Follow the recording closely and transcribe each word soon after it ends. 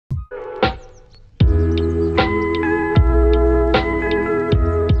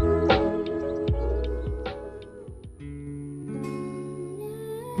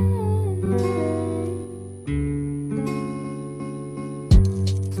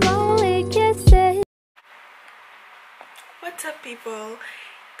What's up, people?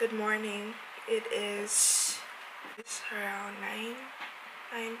 Good morning. It's around 9:20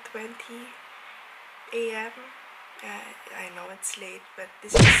 a.m. I know it's late, but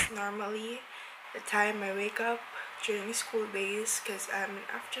this is normally the time I wake up during school days because I'm in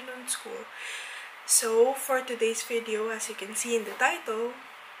afternoon school. So for today's video, as you can see in the title,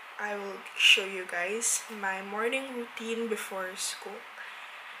 I will show you guys my morning routine before school.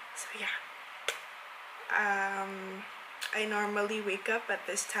 So yeah. I normally wake up at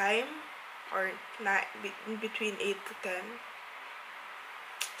this time, or between 8 to 10.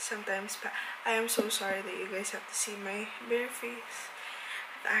 Sometimes, I am so sorry that you guys have to see my bare face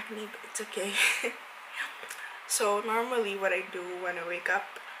with acne, but it's okay. So normally what I do when I wake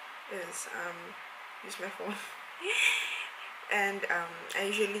up is use my phone. And I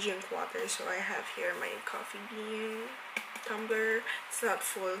usually drink water, so I have here my coffee bean tumbler. It's not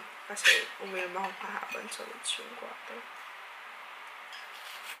full kasi uminom ako kahapon, so let's drink water.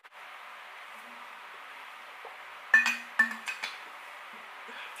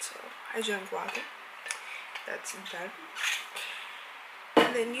 So I drink water. That's that.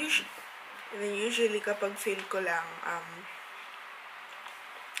 And then usually kapag feel ko lang,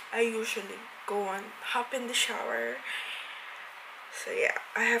 I usually go on hop in the shower. So yeah,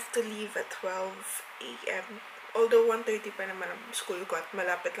 I have to leave at 12 a.m. Although 1:30 pa naman ang school ko at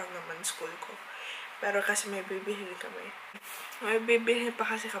malapit lang naman school ko. Pero kasi may bibilhin kami. May bibilhin pa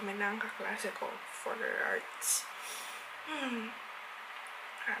kasi kami ng kaklase ko for arts.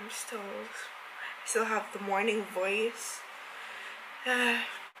 I still have the morning voice.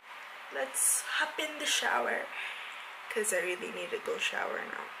 Let's hop in the shower because I really need to go shower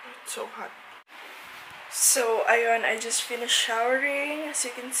now. It's so hot. So, ayun, I just finished showering. As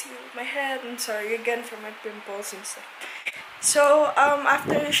you can see with my head. I'm sorry again for my pimples and stuff. So,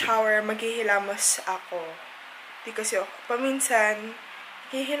 after the shower, maghihilamos ako. Di kasi paminsan,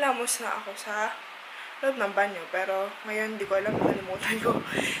 hihilamos na ako sa loob ng banyo. Pero, ngayon, di ko alam, nalimutan ko.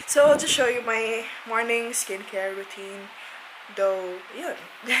 So, I'll just show you my morning skincare routine. Though, yun.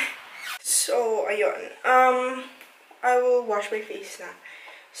 So, ayun. I will wash my face na.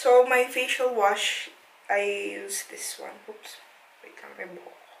 So, my facial wash, I use this one. Oops. Wait lang, may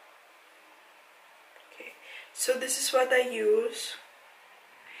buhok. Okay. So, this is what I use.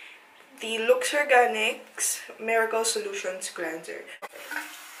 The Lux Organics Miracle Solutions Cleanser.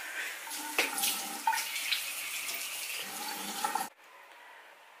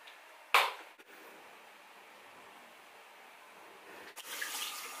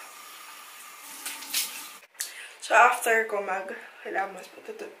 So, after ko maghilamos,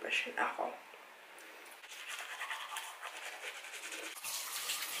 patututbrush na ako.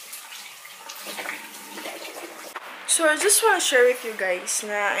 So, I just want to share with you guys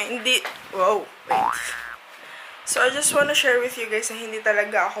na hindi... Whoa, wait. So, I just want to share with you guys na hindi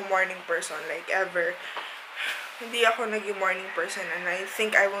talaga ako morning person. Like, ever. Hindi ako naging morning person. And I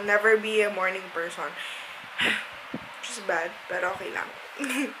think I will never be a morning person. Which is bad, pero okay lang.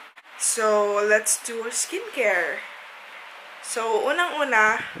 So, let's do a skincare. So,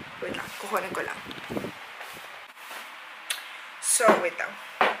 unang-una... Wait lang, kukunin ko lang. So, wait lang.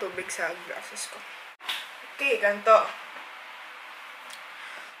 Tubig sa glasses ko. Okay, ganito.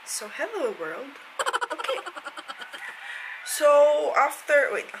 So, hello world. Okay. So,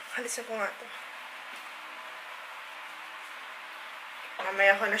 after... Wait lang, halisan ko nga ito.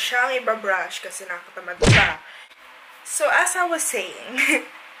 Mamaya ko na siyang ibabrush kasi nakatamad pa. So, as I was saying,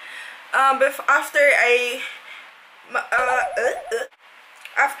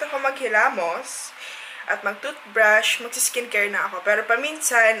 after ko maghilamos at mag-toothbrush, magsi-skincare na ako. Pero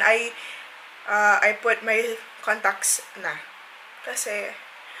paminsan, I put my contacts na. Kasi,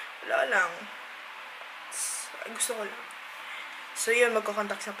 wala lang. Gusto ko lang. So, yun,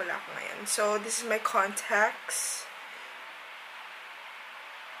 magko-contacts na pala ako ngayon. So, this is my contacts.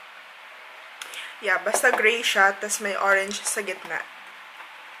 Yeah, basta gray siya, tas may orange sa gitna.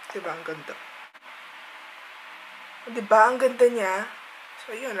 Diba, ang ganda. Diba, ang ganda niya.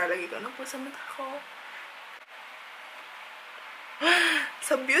 So, yun, lalagay ko na po sa mata ko.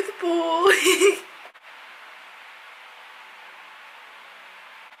 So beautiful!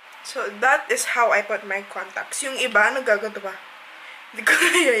 So, that is how I put my contacts. Yung iba, nagaganda pa. Hindi ko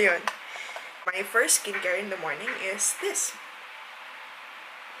kaya yun. My first skincare in the morning is this.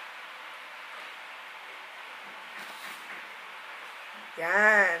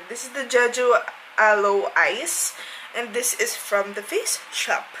 Yan. This is the Juju Aloe Ice. And this is from the Face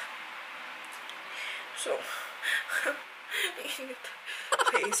Shop. So,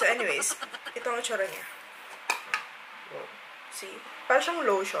 okay, so anyways, ito ang itsura niya. See? Parang siyang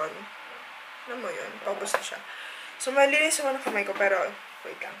lotion. Alam mo yun? Paubos na siya. So, malinis naman ang kamay ko, pero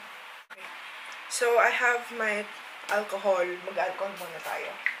wait lang. Okay. So, I have my alcohol. Mag-alcohol muna tayo.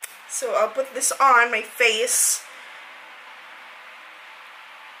 So, I'll put this on my face.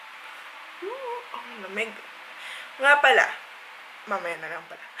 Ooh, ang lamig. Nga pala. Mamaya na lang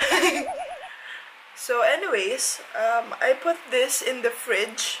pala. So, anyways, I put this in the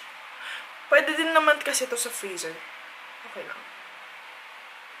fridge. Pwede din naman kasi ito sa freezer. Okay lang.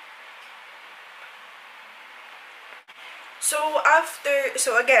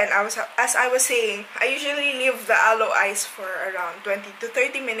 So again, as I was saying, I usually leave the aloe ice for around 20 to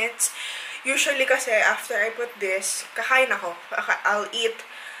 30 minutes. Usually kasi after I put this, kakain ako. I'll eat,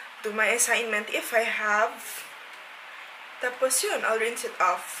 do my assignment if I have. Tapos yun, I'll rinse it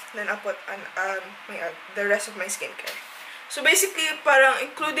off. Then I'll put on the rest of my skincare. So basically, parang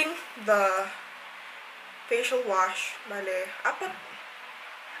including the facial wash, bale, apat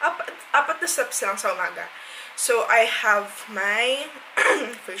na steps lang sa umaga. So I have my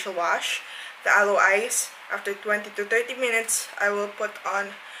facial wash, the aloe ice. After 20 to 30 minutes, I will put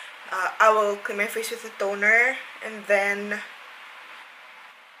on, I will clean my face with a toner, and then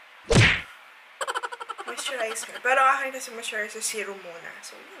moisturizer. Pero akin kasi moisturizer serum muna.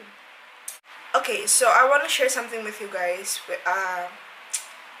 So yun. Okay, so I want to share something with you guys.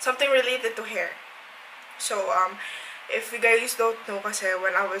 Something related to hair. So, if you guys don't know kasi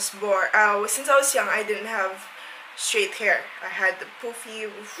when I was born, since I was young, I didn't have straight hair. I had the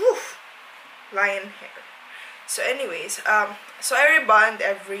poofy, lion hair. So anyways, so I rebond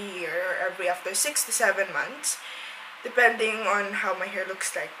every year, or every after 6 to 7 months, depending on how my hair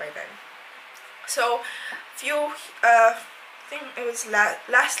looks like by then. So, I think it was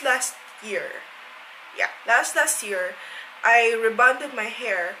last year. Yeah, last year, I rebonded my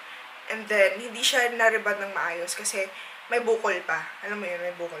hair, and then, hindi siya na-rebond ng maayos kasi may bukol pa. Alam mo yun,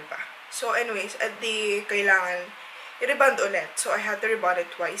 may bukol pa. So, anyways, at di kailangan i-rebond ulit. So, I had to rebond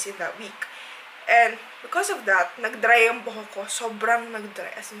it twice in that week. And, because of that, nag-dry ang buhok ko. Sobrang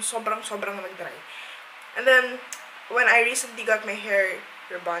nag-dry. As in, sobrang nag-dry. And then, when I recently got my hair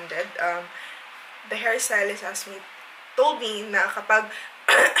rebonded, the hairstylist told me na kapag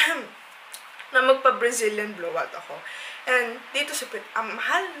na magpa-Brazilian blowout ako. And dito sa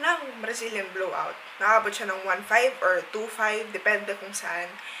mahal ng Brazilian blowout. Nakabot siya ng 1.5 or 2.5, depende kung saan.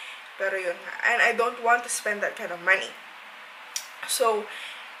 Pero yun nga. And I don't want to spend that kind of money. So,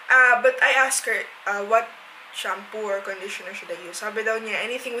 but I asked her what shampoo or conditioner should I use. Sabi daw niya,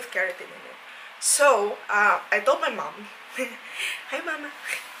 anything with keratin in it. So, I told my mom, hi mama,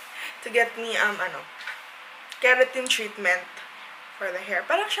 to get me, keratin treatment for the hair.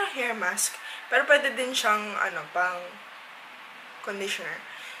 Parang siyang hair mask. Pero pwede din siyang, pang conditioner.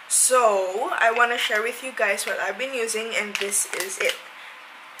 So, I want to share with you guys what I've been using, and this is it.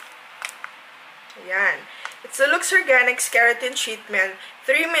 Ayan. It's the Lux Organics Keratin Treatment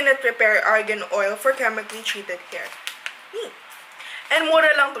 3-Minute Repair Argan Oil for Chemically Treated Hair. And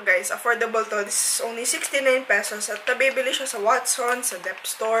mura lang to guys. Affordable to. This is only 69 pesos. At nabibili siya sa Watson, sa Dep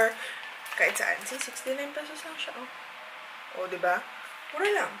Store, kahit saan. See, 69 pesos lang siya. Oh, diba?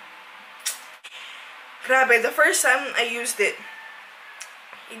 Mura lang. Grabe, the first time I used it,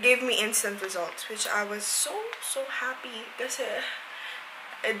 it gave me instant results, which I was so happy kasi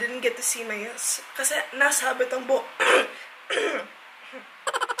I didn't get to see my kasi nasabit ang buhok.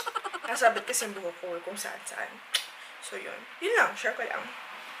 Nasabit kasi ang buhok ko kung saan. So yun lang, share ko lang.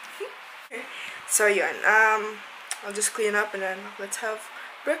 So yun, I'll just clean up and then let's have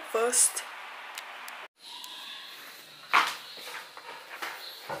breakfast.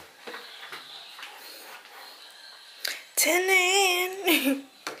 Tinin.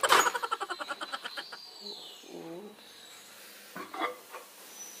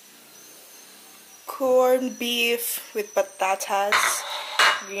 Corned beef with patatas,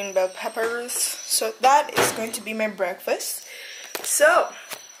 green bell peppers. So that is going to be my breakfast. So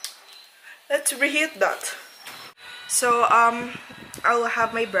let's reheat that. So I'll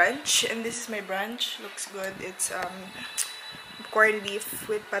have my brunch, and this is my brunch. Looks good. It's corned beef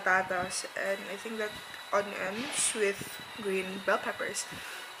with patatas, and I think that onions with green bell peppers.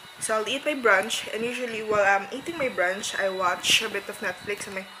 So I'll eat my brunch, and usually while I'm eating my brunch, I watch a bit of Netflix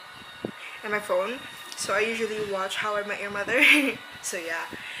on my phone. So I usually watch How I Met Your Mother. So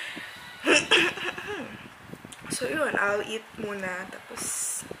yeah. So yun, I'll eat muna,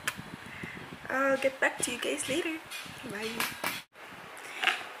 tapos I'll get back to you guys later. Bye.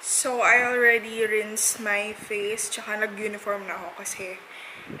 So I already rinsed my face, tsaka nag-uniform na ako kasi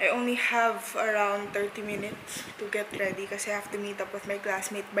I only have around 30 minutes to get ready kasi I have to meet up with my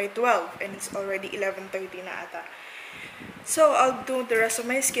classmate by 12 and it's already 11:30 na ata. So I'll do the rest of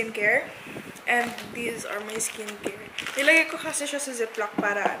my skincare And these are my skincare. Nilagay ko kasi siya sa Ziploc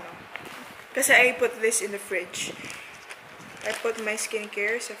para ano. Kasi I put this in the fridge. I put my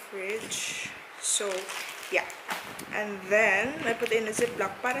skincare sa fridge. So, yeah. And then, I put in a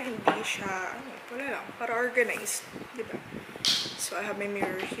Ziploc para hindi siya, ano, wala lang, para organized. Diba? So, I have my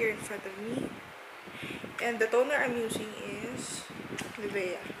mirror here in front of me. And the toner I'm using is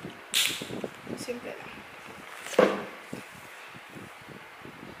Nivea. Simple lang.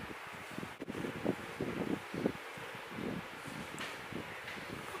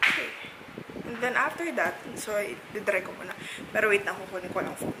 Okay. And then after that, so i-dry ko muna. Pero wait na, kukunin ko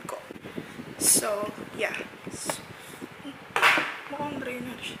lang phone ko. So, yeah. So, mukhang dry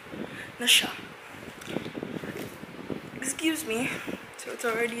na siya. Excuse me. So, it's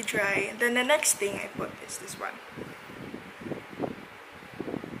already dry. And then the next thing I put is this one.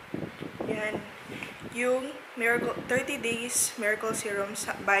 Yan. Yung Miracle 30 Days Miracle Serum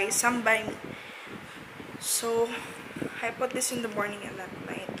by By Me. So, I put this in the morning and at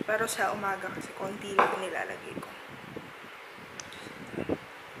night. Pero sa umaga kasi konti lang nilalagay ko.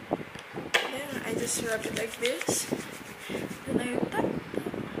 Then, I just rub it like this. Then I tap.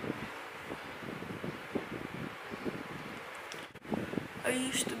 I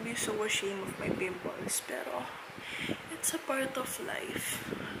used to be so ashamed of my pimples, pero it's a part of life.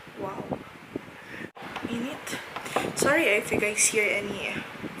 Wow. Init. Sorry if you guys hear any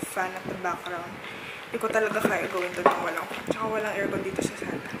fan at the background. Hindi ko talaga kaya gawin to ng walang fan. Tsaka walang aircon dito sa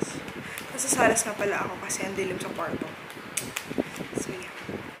salas. Nasa salas nga pala ako kasi ang dilim sa kwarto. So, yeah.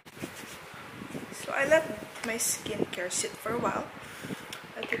 So, I let my skincare sit for a while.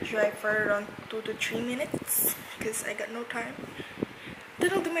 Let it dry for around 2 to 3 minutes because I got no time.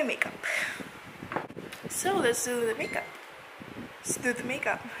 Then I'll do my makeup. So, let's do the makeup. Let's do the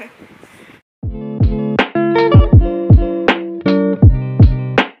makeup.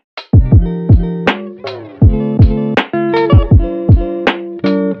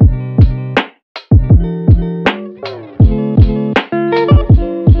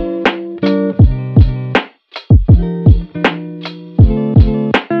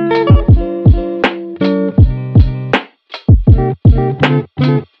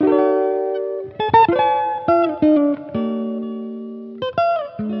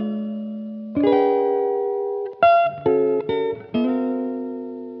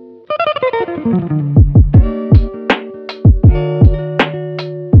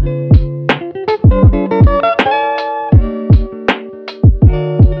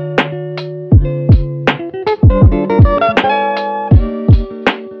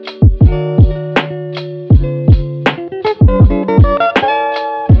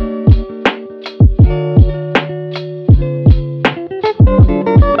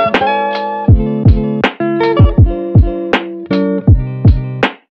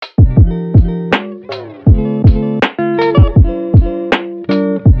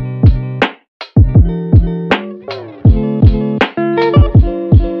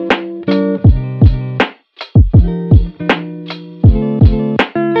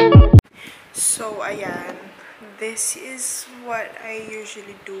 So, ayan. This is what I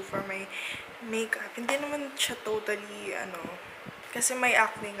usually do for my makeup. Hindi naman siya totally, kasi may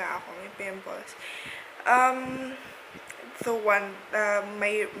acne nga ako, may pimples.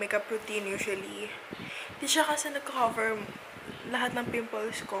 My makeup routine usually, hindi siya kasi nag-cover lahat ng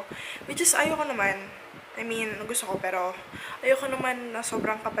pimples ko. Which is, ayoko naman. I mean, gusto ko, pero ayoko naman na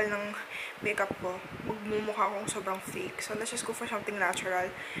sobrang kapal ng makeup ko. Magmumukha akong sobrang fake. So, let's just go for something natural.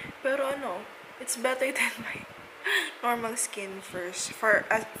 Pero it's better than my normal skin first.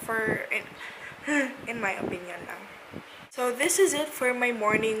 In my opinion lang. So, this is it for my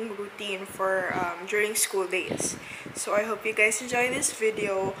morning routine for during school days. So, I hope you guys enjoy this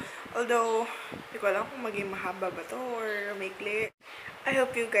video. Although, hindi ko alam kung maging mahaba ba to or maikli. I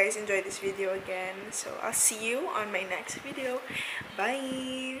hope you guys enjoy this video again. So, I'll see you on my next video.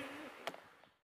 Bye!